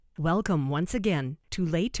Welcome once again to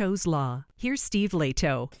Lehto's Law. Here's Steve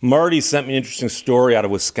Lehto. Marty sent me an interesting story out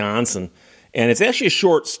of Wisconsin, and it's actually a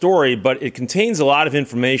short story, but it contains a lot of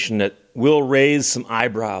information that will raise some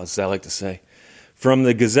eyebrows, as I like to say. From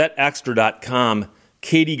the GazetteExtra.com,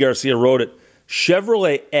 Katie Garcia wrote it,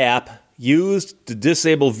 Chevrolet app used to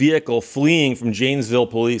disable vehicle fleeing from Janesville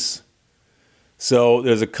police. So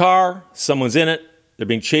there's a car, someone's in it, they're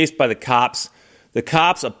being chased by the cops. The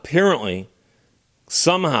cops apparently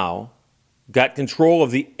somehow got control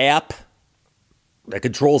of the app that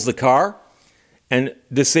controls the car and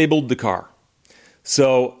disabled the car.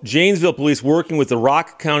 So Janesville police, working with the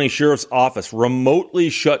Rock County Sheriff's Office, remotely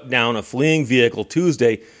shut down a fleeing vehicle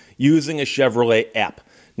Tuesday using a Chevrolet app.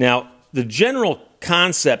 Now, the general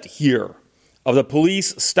concept here of the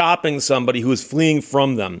police stopping somebody who is fleeing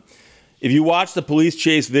from them, if you watch the police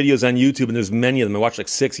chase videos on YouTube, and there's many of them, I watched like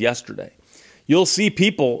 6 yesterday, you'll see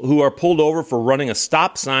people who are pulled over for running a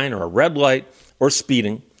stop sign or a red light or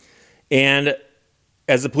speeding. And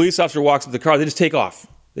as the police officer walks up to the car, they just take off.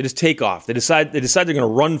 They decide they're going to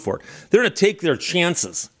run for it. They're going to take their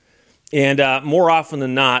chances. And more often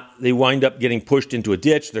than not, they wind up getting pushed into a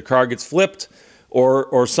ditch. Their car gets flipped,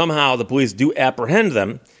 or somehow the police do apprehend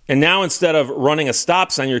them. And now instead of running a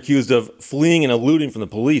stop sign, you're accused of fleeing and eluding from the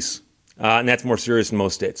police. And that's more serious in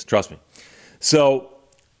most states, trust me. So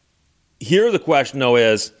here the question, though,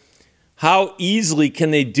 is how easily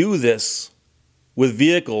can they do this with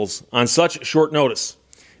vehicles on such short notice?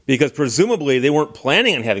 Because presumably they weren't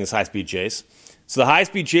planning on having this high-speed chase. So the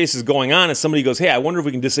high-speed chase is going on, and somebody goes, hey, I wonder if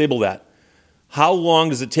we can disable that. How long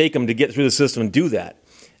does it take them to get through the system and do that?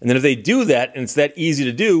 And then if they do that, and it's that easy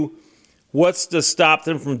to do, what's to stop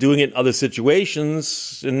them from doing it in other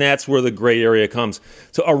situations? And that's where the gray area comes.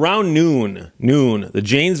 So around noon, the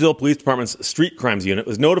Janesville Police Department's Street Crimes Unit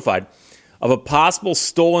was notified of a possible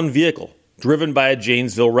stolen vehicle driven by a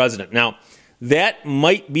Janesville resident. Now, that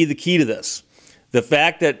might be the key to this. The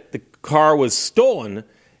fact that the car was stolen,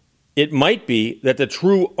 it might be that the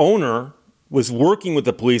true owner was working with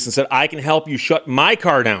the police and said, I can help you shut my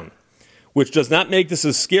car down, which does not make this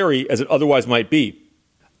as scary as it otherwise might be.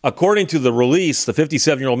 According to the release, the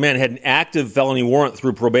 57-year-old man had an active felony warrant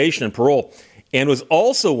through probation and parole and was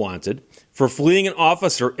also wanted for fleeing an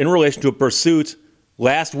officer in relation to a pursuit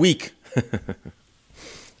last week.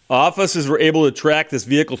 Officers were able to track this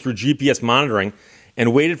vehicle through GPS monitoring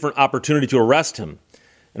and waited for an opportunity to arrest him.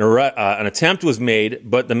 An attempt was made,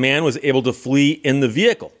 but the man was able to flee in the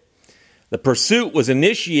vehicle. The pursuit was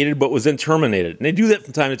initiated but was then terminated. And they do that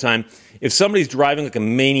from time to time. If somebody's driving like a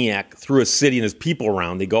maniac through a city and there's people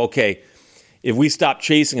around, they go, okay, if we stop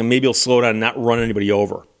chasing him, maybe he'll slow down and not run anybody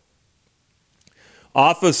over.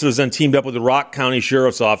 Officers then teamed up with the Rock County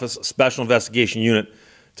Sheriff's Office Special Investigation Unit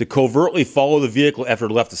to covertly follow the vehicle after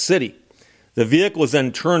it left the city. The vehicle was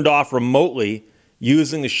then turned off remotely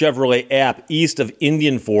using the Chevrolet app east of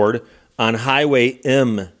Indian Ford on Highway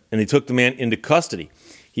M, and they took the man into custody.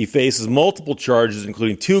 He faces multiple charges,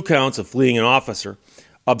 including 2 counts of fleeing an officer,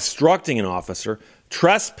 obstructing an officer,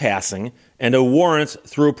 trespassing, and a warrant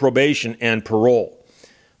through probation and parole.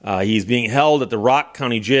 He's being held at the Rock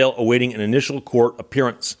County Jail awaiting an initial court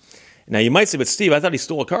appearance. Now, you might say, but Steve, I thought he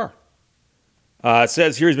stole a car. It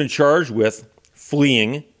says here he's been charged with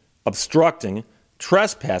fleeing, obstructing,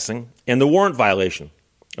 trespassing, and the warrant violation,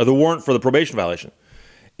 or the warrant for the probation violation.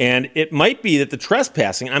 And it might be that the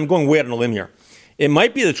trespassing, I'm going way out on a limb here, it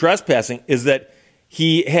might be the trespassing is that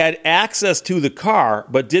he had access to the car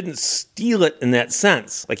but didn't steal it in that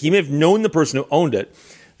sense. Like he may have known the person who owned it.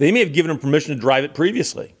 They may have given him permission to drive it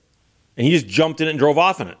previously. And he just jumped in it and drove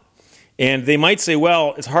off in it. And they might say,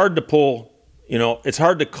 well, it's hard to it's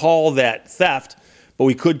hard to call that theft, but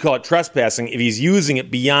we could call it trespassing if he's using it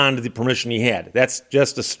beyond the permission he had. That's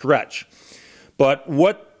just a stretch. But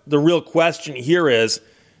what the real question here is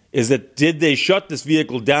that did they shut this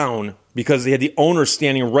vehicle down because they had the owner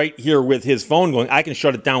standing right here with his phone going, I can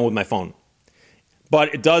shut it down with my phone.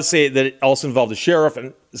 But it does say that it also involved the sheriff,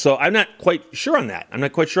 and so I'm not quite sure on that.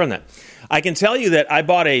 I can tell you that I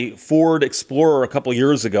bought a Ford Explorer a couple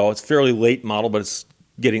years ago. It's a fairly late model, but it's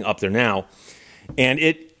getting up there now. And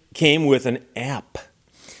it came with an app.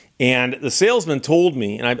 And the salesman told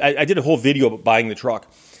me, and I did a whole video about buying the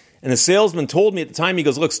truck. And the salesman told me at the time, he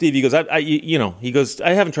goes, look, Steve, he goes, I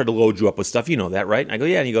haven't tried to load you up with stuff. You know that, right? And I go,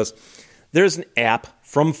 yeah. And he goes, there's an app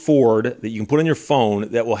from Ford that you can put on your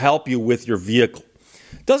phone that will help you with your vehicle.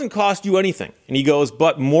 It doesn't cost you anything. And he goes,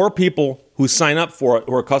 but more people who sign up for it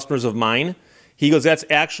who are customers of mine, he goes, that's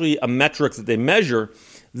actually a metric that they measure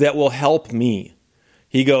that will help me.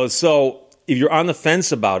 He goes, so if you're on the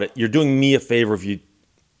fence about it, you're doing me a favor if you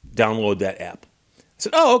download that app. I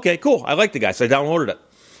said, oh, okay, cool. I like the guy. So I downloaded it.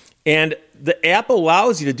 And the app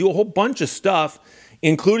allows you to do a whole bunch of stuff,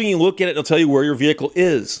 including you look at it, it'll tell you where your vehicle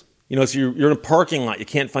is. So you're in a parking lot, you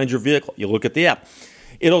can't find your vehicle. You look at the app.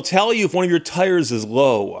 It'll tell you if one of your tires is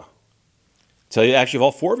low. Tell you actually if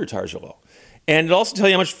all 4 of your tires are low. And it'll also tell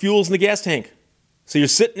you how much fuel's in the gas tank. So you're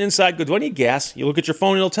sitting inside, go, do I need gas? You look at your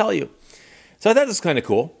phone, it'll tell you. So I thought this was kind of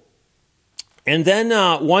cool. And then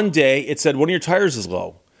one day it said one of your tires is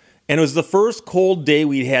low. And it was the first cold day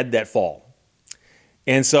we'd had that fall.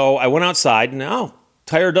 And so I went outside and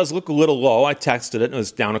tire does look a little low. I texted it and it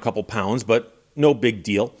was down a couple pounds, but no big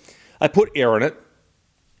deal. I put air in it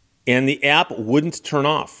and the app wouldn't turn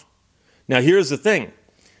off. Now here's the thing.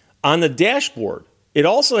 On the dashboard, it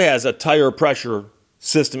also has a tire pressure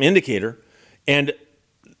system indicator and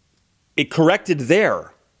it corrected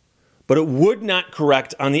there, but it would not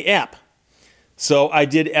correct on the app. So I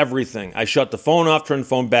did everything. I shut the phone off, turned the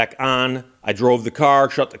phone back on. I drove the car,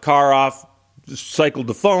 shut the car off, cycled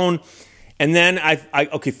the phone. And then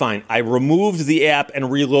okay, fine. I removed the app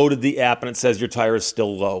and reloaded the app and it says your tire is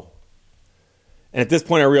still low. And at this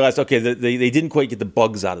point I realized, okay, they didn't quite get the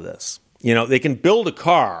bugs out of this. They can build a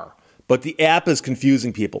car, but the app is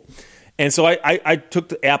confusing people. And so I took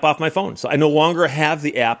the app off my phone. So I no longer have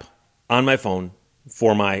the app on my phone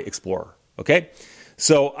for my Explorer, okay?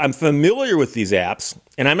 So I'm familiar with these apps,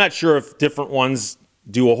 and I'm not sure if different ones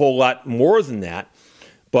do a whole lot more than that,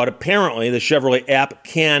 but apparently the Chevrolet app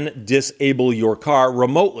can disable your car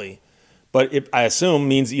remotely, but I assume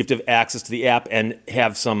means that you have to have access to the app and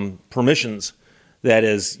have some permissions. That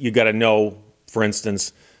is, you got to know, for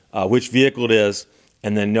instance, which vehicle it is,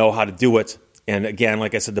 and then know how to do it. And again,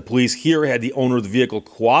 like I said, the police here had the owner of the vehicle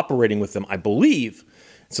cooperating with them, I believe.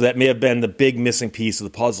 So that may have been the big missing piece of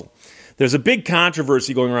the puzzle. There's a big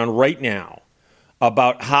controversy going around right now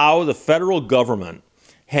about how the federal government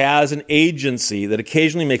has an agency that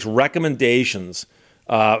occasionally makes recommendations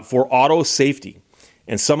for auto safety.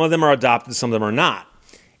 And some of them are adopted, some of them are not.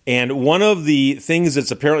 And one of the things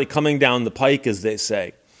that's apparently coming down the pike, as they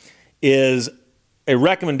say, is a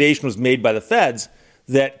recommendation was made by the feds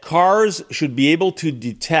that cars should be able to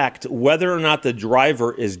detect whether or not the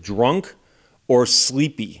driver is drunk or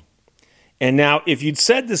sleepy. And now, if you'd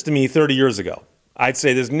said this to me 30 years ago, I'd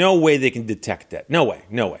say there's no way they can detect that. No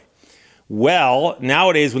way. Well,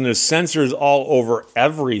 nowadays when there's sensors all over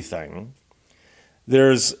everything,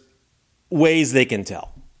 there's ways they can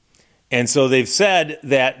tell. And so they've said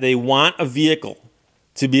that they want a vehicle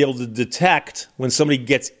to be able to detect when somebody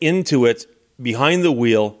gets into it behind the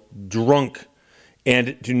wheel drunk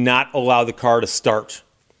and to not allow the car to start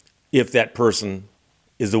if that person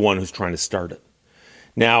is the one who's trying to start it.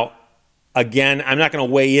 Now, again, I'm not going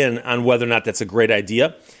to weigh in on whether or not that's a great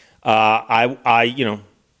idea. It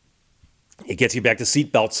gets you back to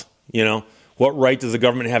seatbelts. What right does the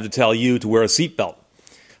government have to tell you to wear a seatbelt?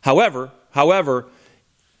 However,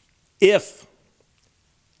 if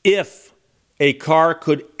a car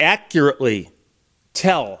could accurately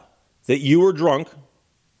tell that you were drunk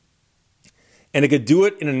and it could do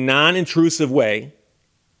it in a non-intrusive way,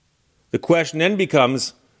 the question then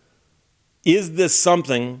becomes, is this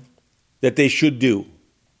something that they should do?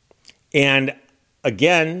 And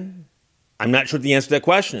again, I'm not sure what the answer to that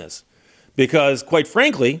question is. Because quite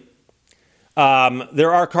frankly,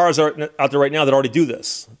 there are cars out there right now that already do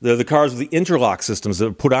this. They're the cars with the interlock systems that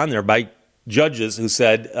were put on there by judges who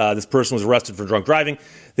said this person was arrested for drunk driving.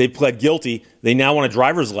 They pled guilty. They now want a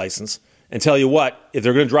driver's license. And tell you what, if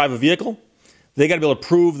they're going to drive a vehicle, they got to be able to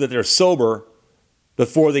prove that they're sober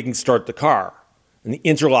before they can start the car. And the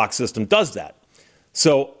interlock system does that.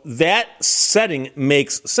 So that setting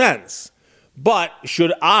makes sense. But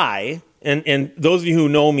should I, and those of you who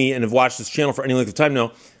know me and have watched this channel for any length of time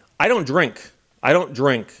know, I don't drink. I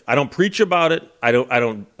don't preach about it. I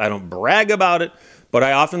don't brag about it. But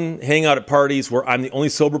I often hang out at parties where I'm the only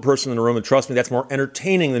sober person in the room, and trust me, that's more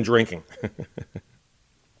entertaining than drinking.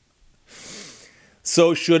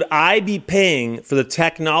 So should I be paying for the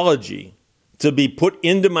technology to be put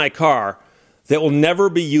into my car that will never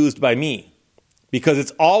be used by me? Because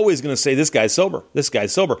it's always going to say, this guy's sober, this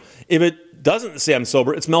guy's sober. If it doesn't say I'm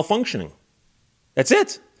sober, it's malfunctioning. That's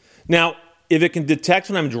it. Now, if it can detect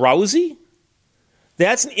when I'm drowsy,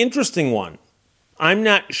 that's an interesting one. I'm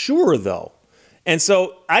not sure, though. And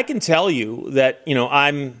so I can tell you that,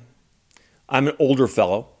 I'm an older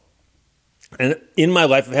fellow. And in my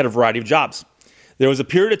life, I've had a variety of jobs. There was a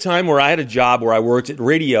period of time where I had a job where I worked at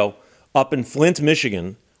radio up in Flint,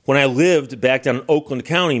 Michigan, when I lived back down in Oakland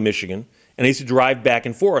County, Michigan, and I used to drive back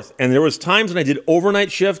and forth. And there was times when I did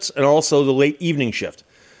overnight shifts and also the late evening shift,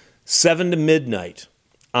 7 to midnight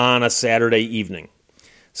on a Saturday evening.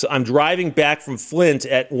 So I'm driving back from Flint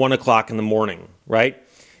at 1 o'clock in the morning, right?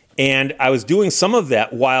 And I was doing some of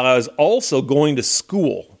that while I was also going to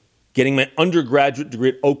school, getting my undergraduate degree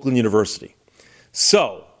at Oakland University.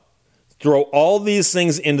 So, throw all these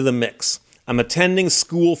things into the mix. I'm attending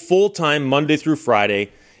school full-time Monday through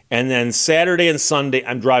Friday, and then Saturday and Sunday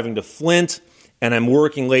I'm driving to Flint, and I'm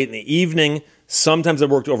working late in the evening. Sometimes I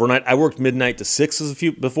worked overnight. I worked midnight to 6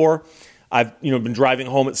 before. I've been driving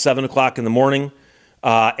home at 7 o'clock in the morning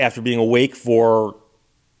after being awake for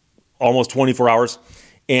almost 24 hours.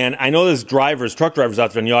 And I know there's truck drivers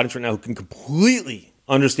out there in the audience right now who can completely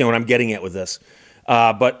understand what I'm getting at with this.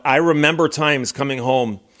 But I remember times coming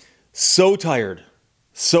home so tired,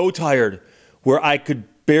 where I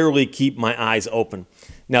could barely keep my eyes open.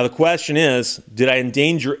 Now, the question is, did I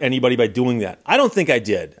endanger anybody by doing that? I don't think I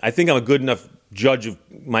did. I think I'm a good enough judge of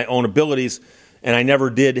my own abilities, and I never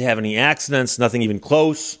did have any accidents, nothing even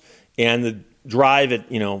close. And the drive at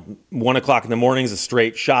 1 o'clock in the morning is a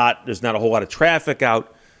straight shot. There's not a whole lot of traffic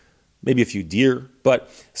out, maybe a few deer. But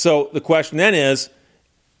so the question then is,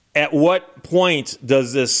 at what point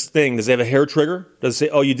does it have a hair trigger? Does it say,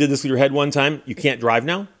 oh, you did this with your head one time, you can't drive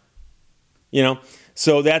now?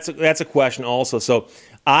 So that's a question also. So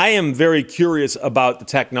I am very curious about the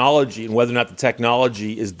technology and whether or not the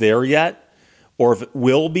technology is there yet or if it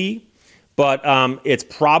will be. But it's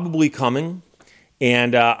probably coming.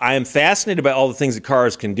 And I am fascinated by all the things that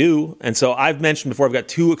cars can do. And so I've mentioned before, I've got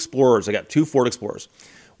two Explorers. I got two Ford Explorers.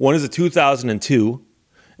 One is a 2002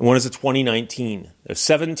 and one is a 2019. They're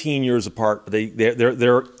 17 years apart, but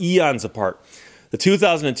they're eons apart. The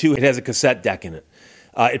 2002, it has a cassette deck in it.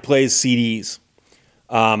 It plays CDs.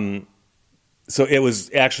 So it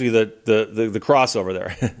was actually the crossover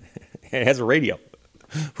there. It has a radio.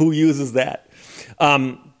 Who uses that?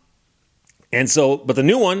 But the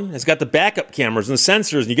new one has got the backup cameras and the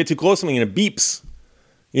sensors, and you get too close to something and it beeps,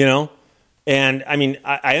 And I mean,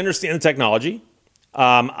 I understand the technology.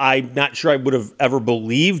 I'm not sure I would have ever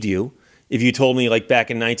believed you if you told me like back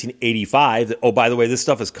in 1985 that, oh, by the way, this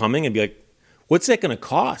stuff is coming, and be like, what's that going to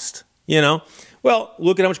cost? Well,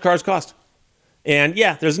 look at how much cars cost. And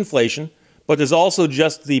yeah, there's inflation, but there's also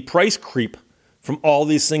just the price creep from all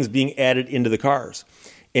these things being added into the cars.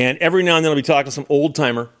 And every now and then I'll be talking to some old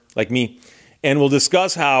timer like me, and we'll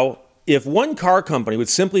discuss how if one car company would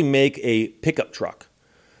simply make a pickup truck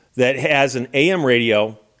that has an AM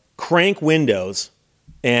radio, crank windows,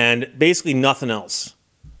 and basically nothing else,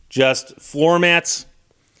 just floor mats,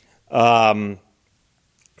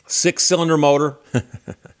 6-cylinder motor,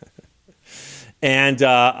 and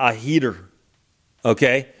a heater,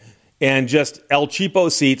 okay? And just El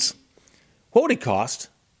Cheapo seats, what would it cost?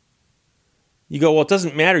 You go, well, it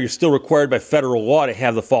doesn't matter. You're still required by federal law to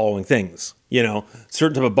have the following things,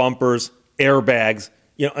 certain type of bumpers, airbags,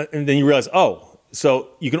 and then you realize, oh, so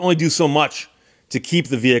you can only do so much to keep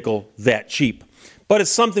the vehicle that cheap. But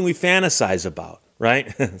it's something we fantasize about,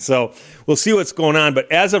 right? So we'll see what's going on. But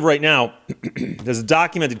as of right now, there's a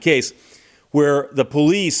documented case where the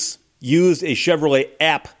police used a Chevrolet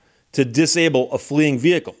app to disable a fleeing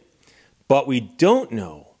vehicle. But we don't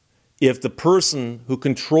know if the person who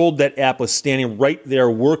controlled that app was standing right there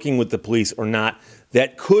working with the police or not.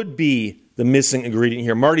 That could be the missing ingredient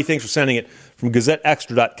here. Marty, thanks for sending it from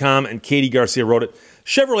GazetteExtra.com, and Katie Garcia wrote it.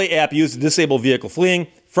 Chevrolet app used to disable vehicle fleeing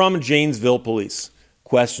from Janesville Police.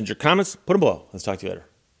 Questions or comments? Put them below. Let's talk to you later.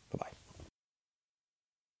 Bye-bye.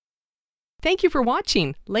 Thank you for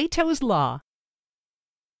watching Lehto's Law.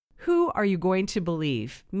 Who are you going to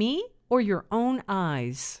believe, me or your own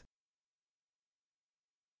eyes?